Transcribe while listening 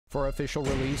For official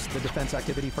release, the Defense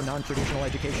Activity for Non-Traditional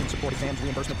Education Support Exams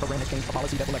Reimbursement Program has changed the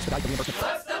policy that will expedite the reimbursement.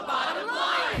 What's the bottom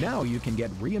line? Now you can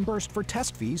get reimbursed for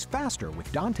test fees faster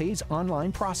with Dante's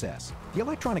online process. The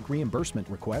electronic reimbursement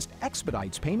request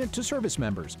expedites payment to service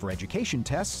members for education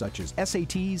tests such as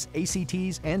SATs,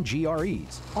 ACTs, and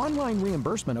GREs. Online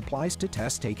reimbursement applies to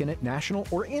tests taken at national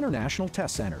or international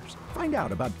test centers. Find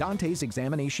out about Dante's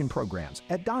examination programs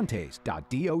at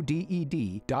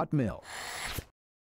dantes.doded.mil.